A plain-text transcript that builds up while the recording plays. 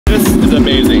is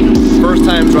amazing. First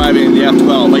time driving the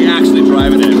F12, like actually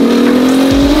driving it.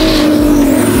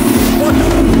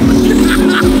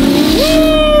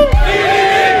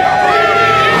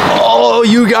 Oh,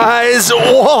 you guys,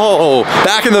 whoa!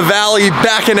 Back in the valley,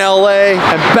 back in LA,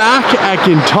 and back at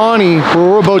Gintani,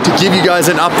 where we're about to give you guys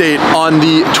an update on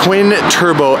the twin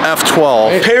turbo F12.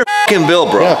 Hey. Pay your fucking bill,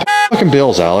 bro. Yeah, fucking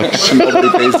bills, Alex. Nobody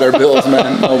pays their bills,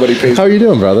 man. Nobody pays. How are you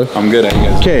doing, brother? I'm good, I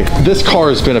guess. Okay, this car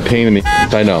has been a pain in the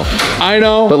I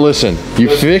know. But listen, you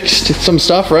fixed some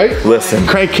stuff, right? Listen.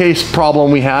 Crankcase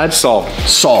problem we had. Solved.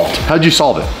 How'd you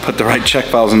solve it? Put the right check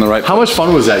valves in the right place. How much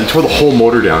fun was that? You tore the whole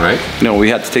motor down, right? No, we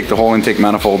had to take the whole intake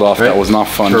manifold off. Right. That was not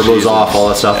fun. Turbos Jesus. off, all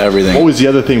that stuff. Everything. What was the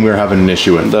other thing we were having an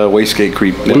issue with? The wastegate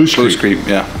creep. Boost creep,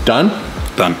 yeah. Done?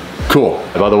 Done. Cool.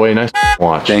 By the way, nice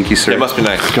watch. Thank you, sir. It must be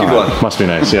nice. Keep going. Must be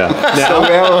nice, yeah. So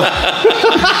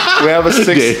we have a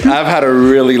 6. I've had a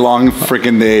really long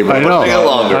freaking day, bro. I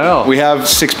know. We have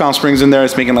 6-pound springs in there.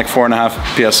 It's making like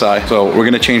 4.5 psi. So we're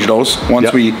gonna change those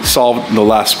once we solve the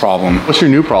last problem. What's your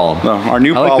new problem? No, our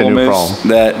new problem is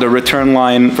that the return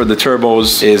line for the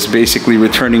turbos is basically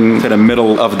returning to the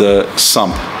middle of the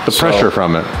sump. The pressure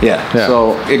from it. Yeah.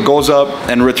 So it goes up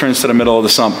and returns to the middle of the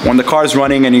sump. When the car's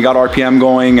running and you got RPM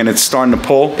going and it's starting to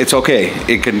pull, it's okay.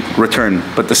 It can return.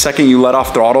 But the second you let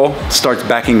off throttle, it starts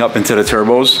backing up into the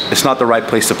turbos. It's not the right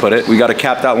place to put it. We got to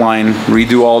cap that line,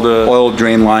 redo all the oil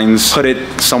drain lines, put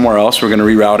it somewhere else. We're going to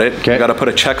reroute it. Okay. We got to put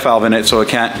a check valve in it so it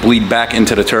can't bleed back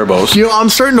into the turbos. You know, I'm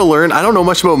starting to learn. I don't know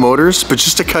much about motors, but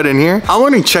just to cut in here, I'm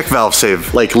learning check valve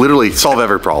save, like literally solve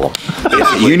every problem.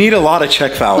 You need a lot of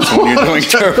check valves when you're doing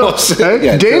turbos.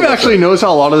 Yeah, Dave actually knows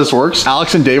how a lot of this works.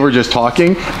 Alex and Dave were just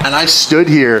talking, and I stood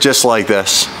here just like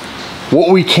this. What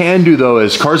we can do though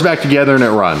is cars back together and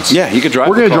it runs. Yeah, you could drive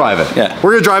We're gonna drive it. Yeah.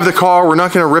 We're gonna drive the car. We're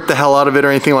not gonna rip the hell out of it or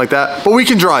anything like that, but we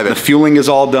can drive it. The fueling is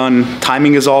all done.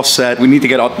 Timing is all set. We need to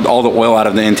get all the oil out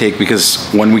of the intake because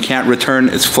when we can't return,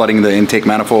 it's flooding the intake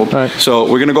manifold. Right.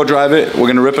 So we're gonna go drive it. We're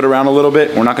gonna rip it around a little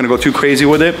bit. We're not gonna go too crazy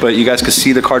with it, but you guys can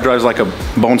see the car drives like a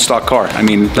bone stock car. I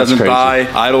mean, doesn't die,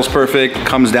 idles perfect,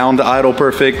 comes down to idle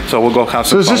perfect. So we'll go have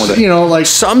some fun with it. You know, like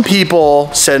some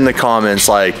people said in the comments,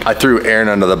 like I threw Aaron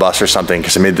under the bus or something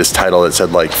because I made this title that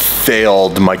said like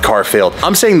failed, my car failed.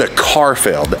 I'm saying the car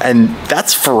failed, and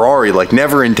that's Ferrari, like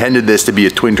never intended this to be a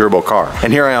twin turbo car.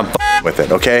 And here I am with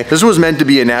it, okay? This was meant to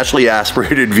be a naturally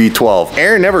aspirated V12.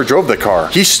 Aaron never drove the car.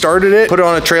 He started it, put it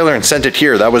on a trailer and sent it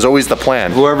here. That was always the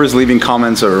plan. Whoever's leaving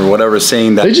comments or whatever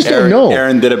saying that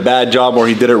Aaron did a bad job or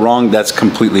he did it wrong, that's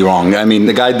completely wrong. I mean,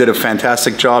 the guy did a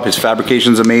fantastic job. His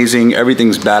fabrication's amazing.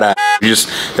 Everything's badass.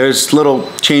 There's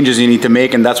little changes you need to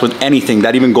make, and that's with anything.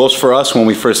 That even goes for us when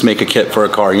we first make a kit for a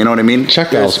car. You know what I mean?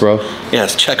 Check valves, bro.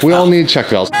 Yes, check valves. We all need check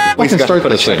valves. We can start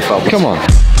this thing. Come on.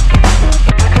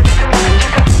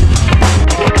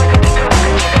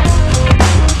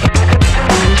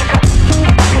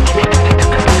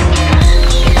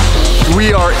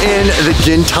 We are in the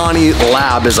Gintani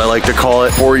lab, as I like to call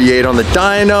it. 48 on the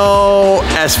dyno,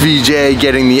 SVJ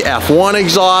getting the F1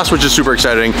 exhaust, which is super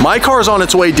exciting. My car's on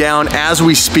its way down as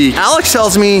we speak. Alex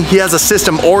tells me he has a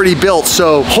system already built,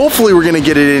 so hopefully we're gonna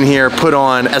get it in here, put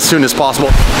on as soon as possible.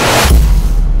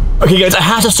 Okay guys, I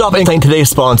have to stop and thank today's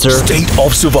sponsor, State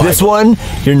of Survival. This one,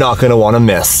 you're not gonna wanna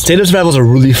miss. State of Survival is a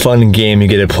really fun game you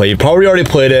get to play. You probably already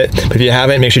played it, but if you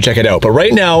haven't, make sure you check it out. But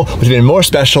right now, what's been more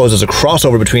special is there's a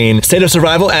crossover between State of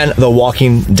Survival and The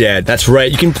Walking Dead. That's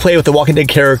right, you can play with the Walking Dead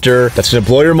character that's gonna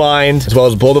blow your mind, as well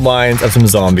as blow the minds of some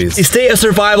zombies. The State of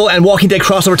Survival and Walking Dead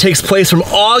crossover takes place from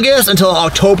August until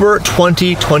October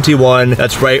 2021.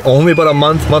 That's right, only about a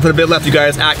month and a bit left, you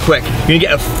guys. Act quick. You're gonna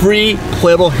get a free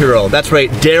playable hero. That's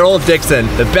right, Daryl Dixon,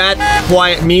 the bad,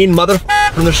 quiet, mean mother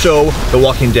from the show The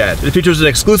Walking Dead. It features an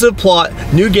exclusive plot,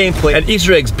 new gameplay, and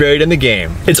Easter eggs buried in the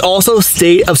game. It's also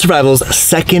State of Survival's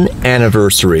 2nd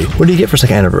anniversary. What do you get for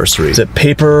 2nd anniversary? Is it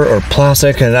paper or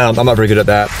plastic? And I'm not very good at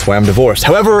that. That's why I'm divorced.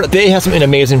 However, they have something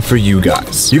amazing for you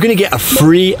guys. You're gonna get a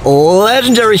free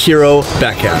legendary hero,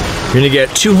 Becca. You're gonna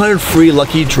get 200 free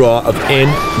lucky draw of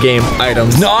in-game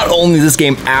items. Not only is this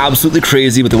game absolutely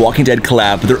crazy with the Walking Dead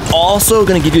collab, but they're also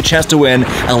gonna give you a chance to win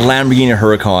a Lamborghini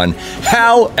Huracan.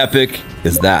 How epic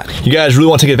is that? You guys really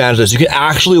want to take advantage of this. You can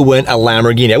actually win a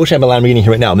Lamborghini. I wish I had a Lamborghini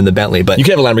here right now. I'm in the Bentley, but you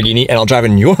can have a Lamborghini and I'll drive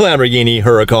in your Lamborghini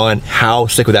Huracan. How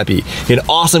sick would that be? You get an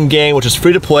awesome game, which is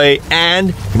free to play, and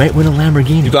you might win a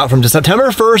Lamborghini. You've got from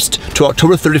September 1st to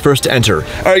October 31st to enter.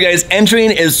 All right, guys, entering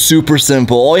is super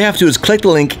simple. All you have to do is click the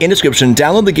link in description,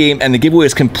 download the game, and the giveaway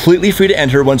is completely free to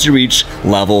enter once you reach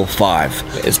level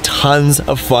 5. It's tons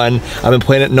of fun. I've been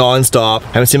playing it non-stop.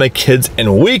 I haven't seen my kids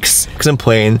in weeks because I'm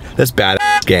playing this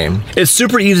badass game. It's It's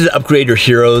super easy to upgrade your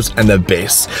heroes and the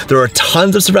base. There are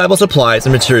tons of survival supplies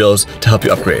and materials to help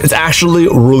you upgrade. It's actually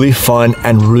really fun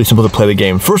and really simple to play the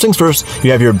game. First things first,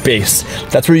 you have your base.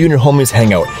 That's where you and your homies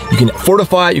hang out. You can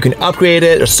fortify it, you can upgrade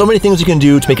it. There's so many things you can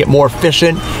do to make it more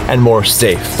efficient and more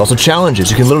safe. There's also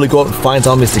challenges. You can literally go out and find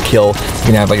zombies to kill. You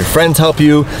can have like your friends help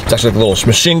you. It's actually like little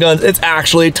machine guns. It's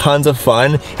actually tons of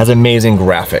fun. It has amazing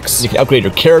graphics. You can upgrade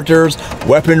your characters,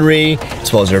 weaponry,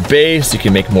 as well as your base. You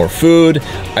can make more food.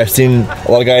 I've seen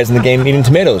a lot of guys in the game eating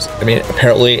tomatoes. I mean,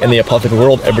 apparently in the apocalyptic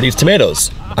world, everybody eats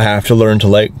tomatoes. I have to learn to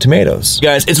like tomatoes.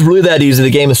 Guys, it's really that easy. The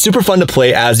game is super fun to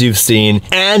play, as you've seen,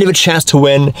 and you have a chance to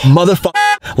win motherfucking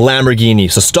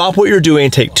Lamborghini. So stop what you're doing,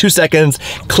 take 2 seconds,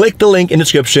 click the link in the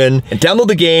description, and download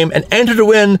the game and enter to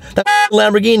win that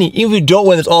Lamborghini. Even if you don't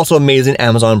win, there's also amazing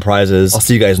Amazon prizes. I'll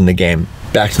see you guys in the game.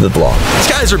 Back to the vlog. These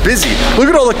guys are busy. Look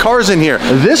at all the cars in here.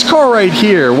 This car right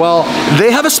here, well, they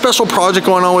have a special project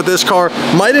going on with this car.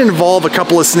 Might involve a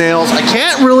couple of snails. I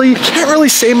can't really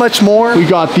say much more. We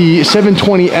got the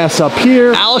 720S up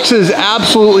here. Alex's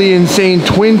absolutely insane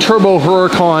twin turbo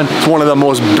Huracan. It's one of the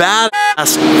most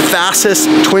badass, fastest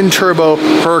twin turbo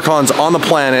Huracans on the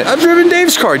planet. I've driven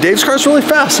Dave's car. Dave's car's really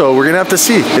fast, so we're gonna have to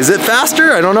see. Is it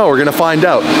faster? I don't know. We're gonna find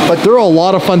out. But there are a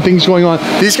lot of fun things going on.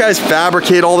 These guys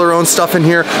fabricate all their own stuff in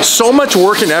here. So much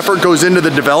work and effort goes into the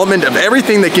development of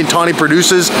everything that Quintani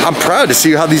produces. I'm proud to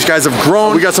see how these guys have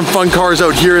grown. We got some fun cars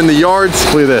out here in the yards.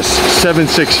 Look at this,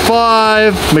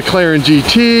 765, McLaren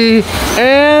GT,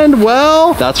 and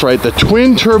well, that's right, the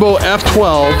twin turbo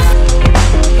F12.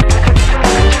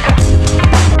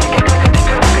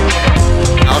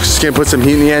 Alex is gonna put some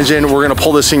heat in the engine. We're gonna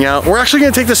pull this thing out. We're actually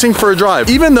gonna take this thing for a drive.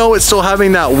 Even though it's still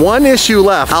having that one issue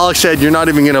left, Alex said, you're not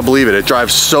even gonna believe it. It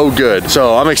drives so good.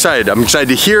 So I'm excited. I'm excited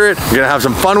to hear it. We're gonna have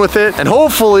some fun with it. And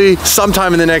hopefully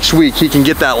sometime in the next week, he can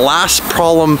get that last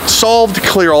problem solved,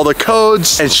 clear all the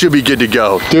codes, and should be good to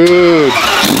go. Dude.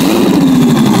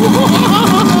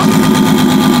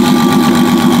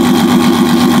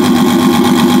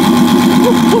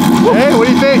 Hey, what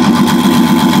do you think?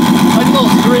 Like a little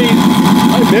scream.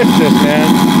 I missed this, man.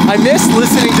 I missed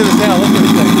listening to the sound. Listen to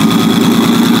this thing.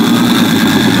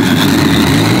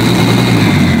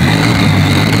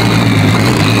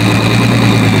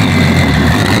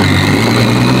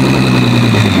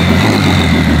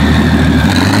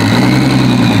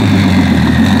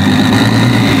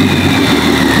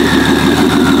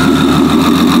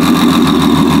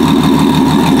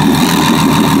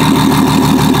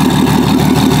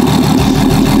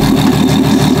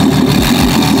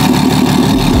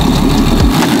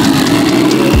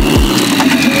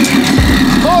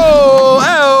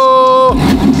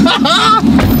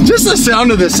 The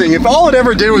sound of this thing, if all it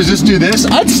ever did was just do this,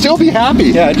 I'd still be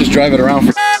happy. Yeah, I'd just drive it around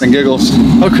for and giggles.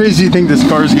 How crazy do you think this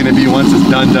car is going to be once it's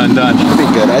done? It'll be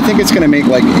good. I think it's going to make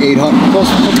like 800,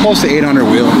 close to 800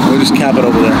 wheel. We'll just cap it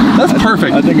over there. That's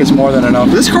perfect. I think it's more than enough.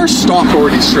 This car's stock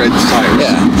already shreds tires.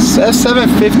 Yeah,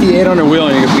 750, 800 wheel,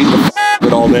 and you can beat the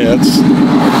with all day.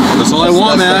 That's all I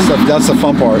want, man. That's the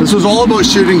fun part. This was all about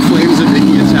shooting flames and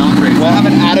making it sound crazy. Well, I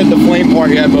haven't added the flame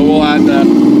part yet, but we'll add that.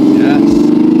 Yes.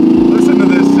 Listen to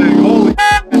this thing. Holy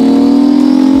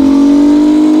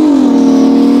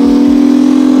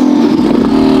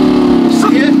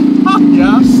see it?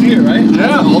 Yeah. See it, right?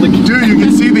 Yeah. Dude, you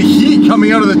can see the heat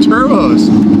coming out of the turbos.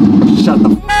 Shut the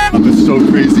f up. It's so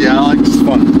crazy, Alex. It's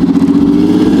fun.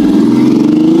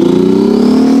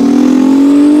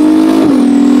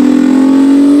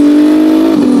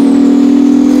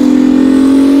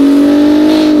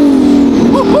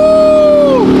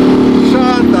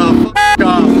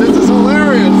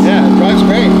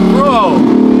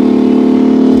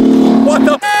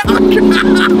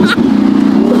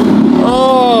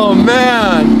 Oh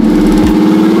man.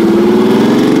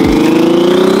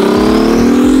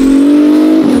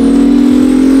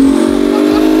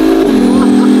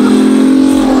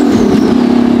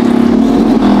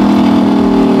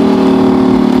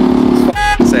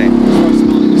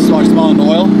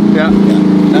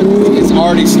 It's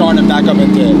already starting to back up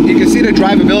into it. You can see the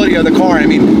drivability of the car. I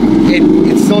mean,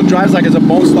 it still drives like it's a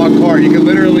bone stock car. You can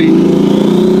literally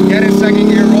get in second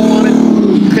gear, roll on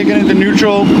it, kick it into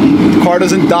neutral. The car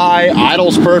doesn't die.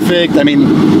 Idle's perfect. I mean,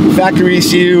 factory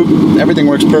ECU, everything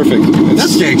works perfect.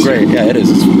 That's great. Yeah, it is.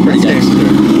 It's pretty gangster.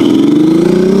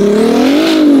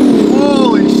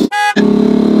 Holy shit.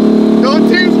 Don't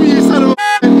tease me, you son of a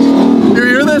bitch. You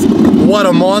hear this? What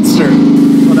a monster.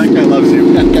 Oh, that guy loves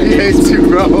you. That guy hates you,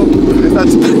 bro.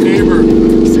 That's the neighbor.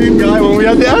 Same guy when we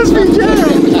had the SVJ.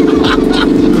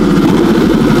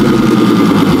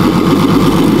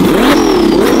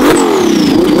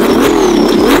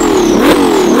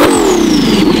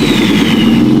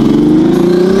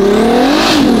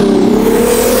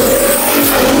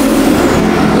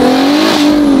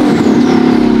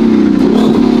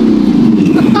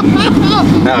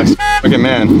 American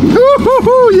man.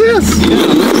 Yes.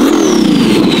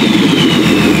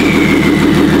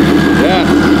 Yeah.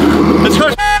 It's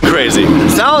crazy.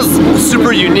 Sounds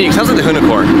super unique. Sounds like the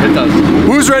unicorn. It does.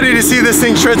 Who's ready to see this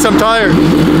thing shred some tire?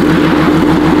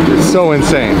 It's so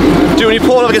insane. Dude, when you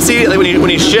pull it up, I can see like when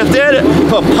he shifted,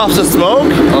 puffs of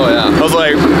smoke. Oh yeah. I was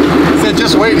like, He said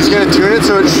just wait, he's gonna tune it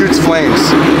so it shoots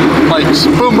flames. Like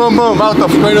boom, boom, boom, right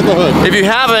at the hood. if you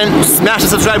haven't, smash the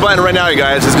subscribe button right now, you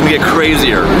guys. It's gonna get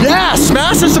crazier. Yeah,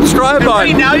 smash the subscribe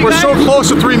button. Right now, you We're guys, so close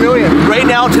to 3 million. right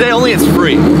now, today only, it's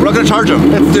free. We're not gonna charge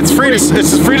them. It's free to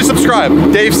subscribe.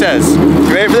 Dave says.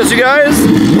 You ready for this, you guys?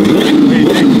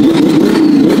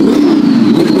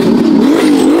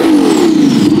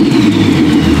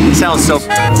 Sounds so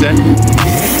sick.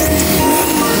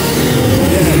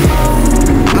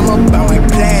 I'm about my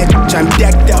pledge, I'm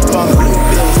decked up on blue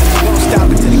bills. Won't stop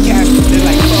until the cash they're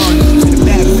like falling to the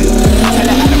battlefield. Tell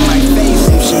her out of my face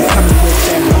if she comes with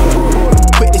that.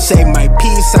 Quick to save my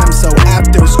peace, I'm so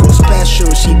after school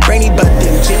special. She brainy but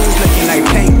them jeans looking like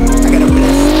paint. I got a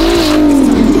bless.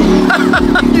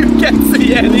 You can't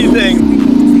see anything.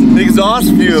 The exhaust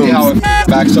fumes. See how it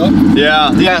backs up?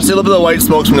 Yeah, see a little bit of white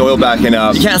smokes from the oil backing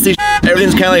up. You can't see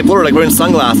everything's kind of like blurred, like wearing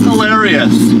sunglasses.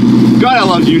 Hilarious. God, I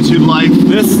love YouTube life.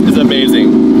 This is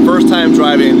amazing. First time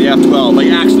driving the F12, like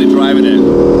actually driving it.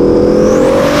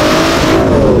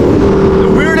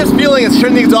 The weirdest feeling is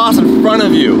hearing the exhaust in front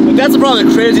of you. Like, that's probably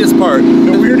the craziest part.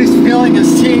 The weirdest feeling is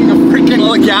seeing a freaking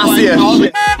all the gaseous all the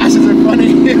shit. gases in front of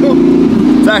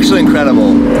you. It's actually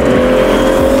incredible.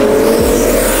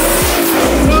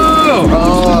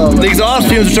 The exhaust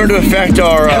fumes are starting to affect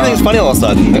our... Everything's funny all of a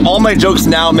sudden. Like, all my jokes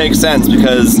now make sense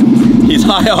because he's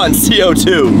high on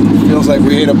CO2. Feels like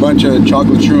we ate a bunch of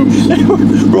chocolate shrooms.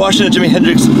 We're watching a Jimi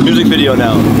Hendrix music video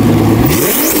now.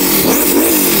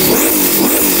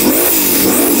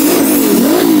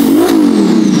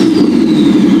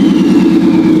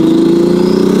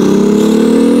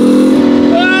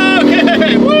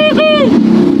 Okay! Woohoo!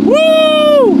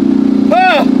 Woo!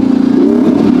 Ah!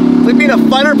 It's like being a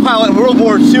fighter pilot in World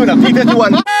War II in a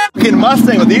P-51 fucking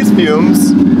Mustang with these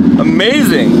fumes.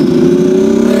 Amazing.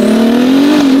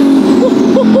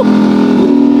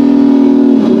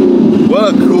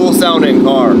 What a cool sounding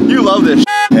car. You love this shit,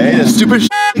 hey? The stupid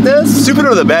shit like this?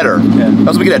 Stupider the better. Yeah.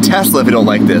 That's why we get a Tesla if you don't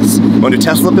like this. Wanna do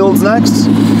Tesla builds next? I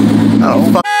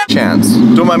don't know, chance.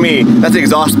 Don't mind me, that's the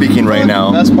exhaust speaking right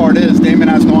now. The best part is, Damon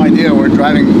has no idea we're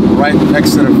driving right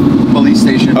next to the police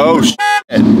station. Oh shit.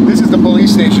 This is the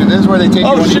police station. This is where they take you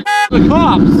Oh when shit, the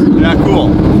cops. Yeah,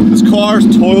 cool. This car's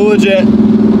totally legit.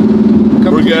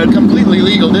 We're good. Completely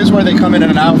legal. This is where they come in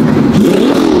and out.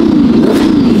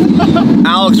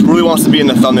 Alex really wants to be in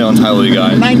the thumbnail and title, you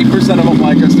guys. 90% of them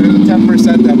like us. There's a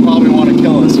 10% that probably want to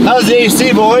kill us. How's the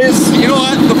AC, boys? You know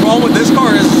what? The problem with this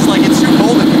car is like it's too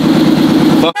cold in here.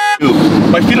 Fuck you.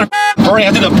 My feet are burning.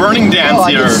 I did a burning dance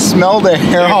I here. can smell the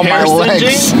hair on my Hair legs.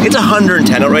 singeing? It's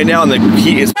 110 out right now, and the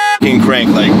heat is f***ing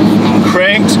cranked. Like,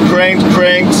 cranked.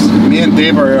 Me and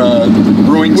Dave are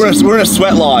brewing. We're in a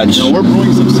sweat lodge. No, we're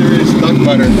brewing some serious duck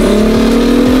butter.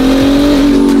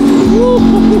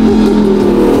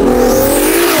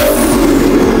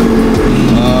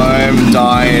 I'm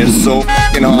dying. It's so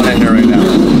f***ing hot in here right now.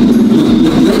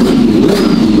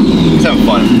 Let's have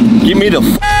fun. Get me the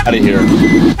f*** out of here.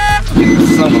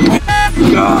 Son of a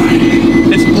God.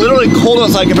 It's literally cold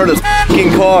outside compared to this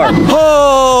f***ing car.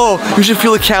 Oh, you should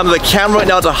feel the camera. The camera right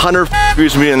now is 100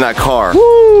 degrees from being in that car.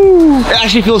 Woo! It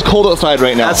actually feels cold outside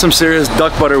right now. That's some serious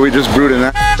duck butter we just brewed in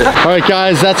that. All right,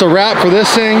 guys, that's a wrap for this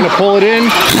thing. I'm gonna pull it in.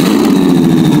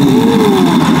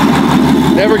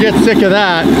 Never get sick of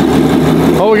that.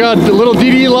 Oh, we got a little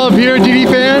DD love here, DD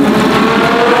fan.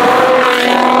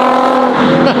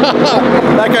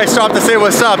 That guy stopped to say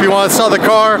what's up. He wants to sell the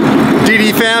car.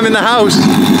 DD fam in the house.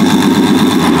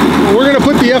 We're gonna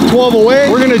put the F12 away.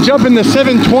 We're gonna jump in the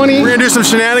 720. We're gonna do some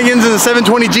shenanigans in the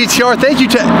 720 GTR. Thank you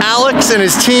to Alex and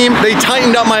his team. They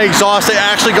tightened up my exhaust. They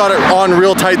actually got it on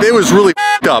real tight. It was really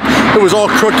f***ed up. It was all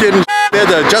crooked and they had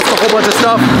to adjust a whole bunch of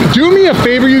stuff. Do me a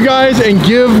favor, you guys, and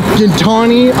give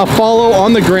Gintani a follow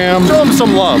on the gram. Show them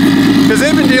some love. Because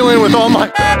they've been dealing with all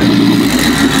my...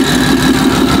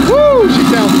 Woo, she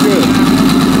sounds good.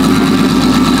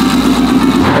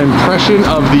 Impression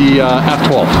of the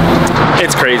F12.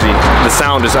 It's crazy. The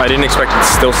sound is, I didn't expect it to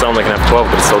still sound like an F12,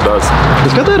 but it still does.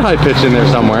 It's got that high pitch in there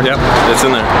somewhere. Yep, it's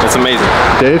in there. It's amazing.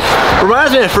 Dave?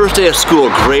 Reminds me of the first day of school,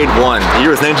 grade 1. The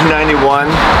year was 1991.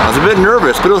 I was a bit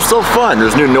nervous, but it was still fun.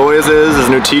 There's new noises, there's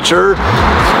a new teacher.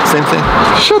 Same thing.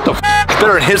 Shut the f***.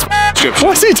 Better in his description.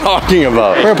 What's he talking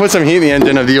about? We're gonna put some heat in the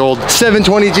engine of the old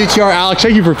 720 GTR. Alex,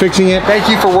 thank you for fixing it. Thank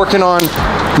you for working on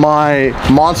my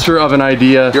monster of an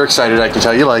idea. You're excited, I can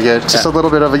tell you like it. Just a little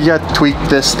bit of a, you got to tweak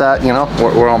this, that, you know?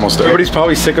 We're almost there. Everybody's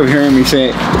probably sick of hearing me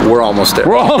say, we're almost there.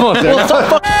 We're almost there. Well,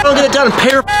 stop don't get it done.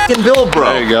 Pay your fucking bill,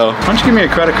 bro. There you go. Why don't you give me a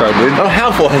credit card, dude? I don't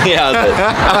have one. He has it.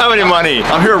 I don't have any money.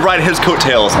 I'm here to ride his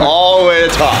coattails all the way to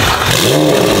the top.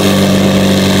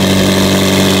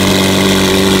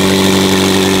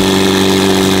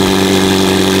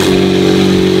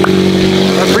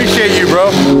 I appreciate you, bro.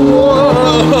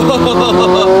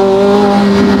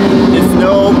 It's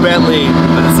no Bentley,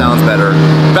 but it sounds better.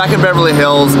 Back in Beverly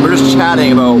Hills, we're just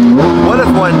chatting about what if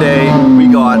one day we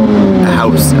got a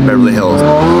house in Beverly Hills.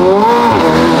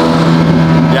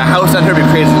 Yeah, a house down here would be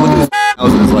crazy. Look at these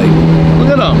houses, like, look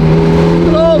at them.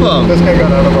 Look at all of them. This guy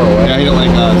got out of our way. Yeah, he don't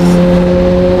like us.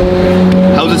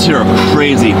 Houses here are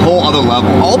crazy, whole other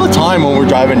level. All the time when we're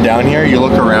driving down here, you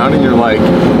look around and you're like,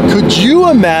 could you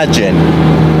imagine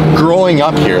growing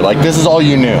up here? Like, this is all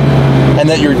you knew. And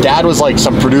that your dad was like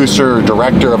some producer or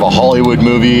director of a Hollywood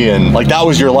movie, and like that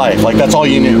was your life. Like, that's all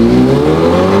you knew.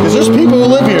 Because there's people who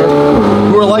live here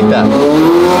who are like that.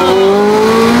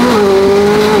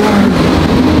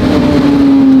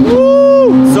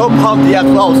 So pumped, the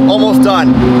F12 is almost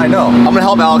done. I know. I'm gonna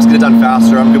help Alex get it done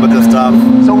faster. I'm good with this stuff.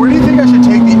 So where do you think I should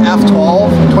take the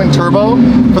F12 twin turbo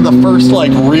for the first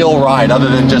like real ride, other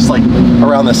than just like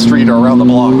around the street or around the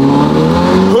block?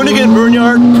 Hoonigan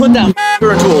Burnyard, put that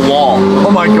f***er into a wall.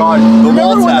 Oh my God.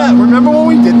 Remember when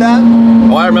we did that?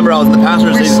 Oh, I remember I was in the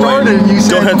passenger seat. We started and you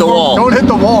said, don't hit the wall. Don't hit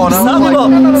the wall.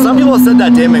 And Some people said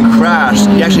that Damon crashed.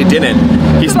 He actually didn't.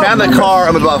 He spanned the car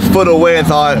and was about a foot away and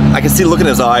thought, I could see the look in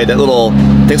his eye, that little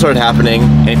thing started happening,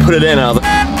 and he put it in and I was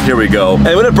like, here we go.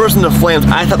 And when it burst into flames,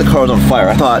 I thought the car was on fire.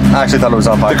 I actually thought it was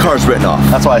on fire. The car's written off.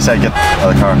 That's why I said get out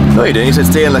of the car. No, you didn't. You said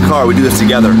stay in the car. We do this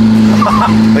together.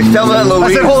 Like Thelma and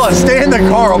Louise. I said, hold on, stay in the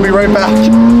car. I'll be right back.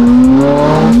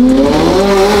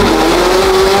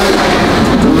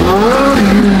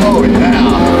 Oh yeah.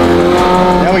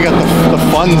 Now we got the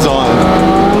funds on.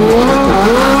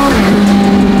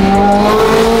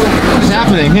 What's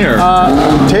happening here?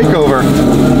 Takeover.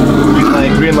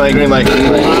 Green light, green light, green light,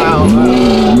 green light. Wow.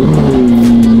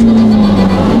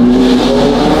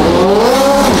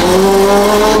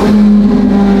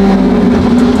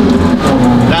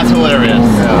 That's hilarious.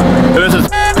 Yeah. This is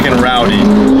fucking rowdy.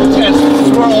 Yes,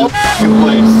 we're all f***ing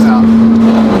place. Yeah.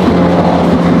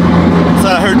 So I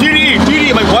heard DD.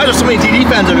 I'm like, why are there so many DD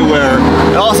fans everywhere?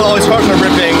 And also all these cars are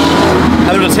ripping, and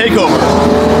there's a takeover.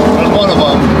 There's one of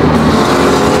them.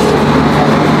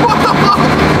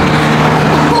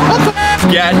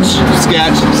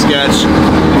 Sketch.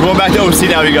 We're going back to OC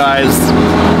now, you guys.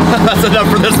 That's enough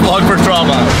for this vlog for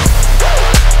drama.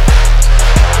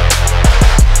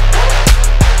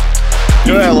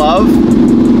 You know what I love?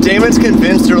 Damon's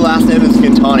convinced her last name is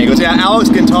Quintani. He goes, yeah, Alex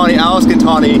Quintani,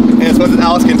 and it's supposed to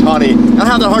Alex Quintani. I don't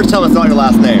have the heart to tell him it's not your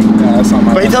last name. Yeah, that's not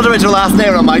my But he tells her it's her last name,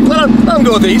 and I'm like, let him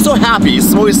go with it. He's so happy.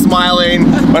 He's always smiling.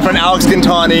 My friend Alex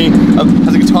Quintani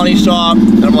has a Quintani shop,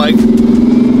 and I'm like,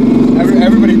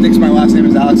 Everybody thinks my last name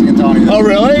is Alex Quintani. oh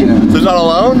really? Yeah. So he's not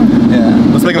alone? Yeah.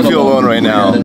 Let's make him feel alone right now.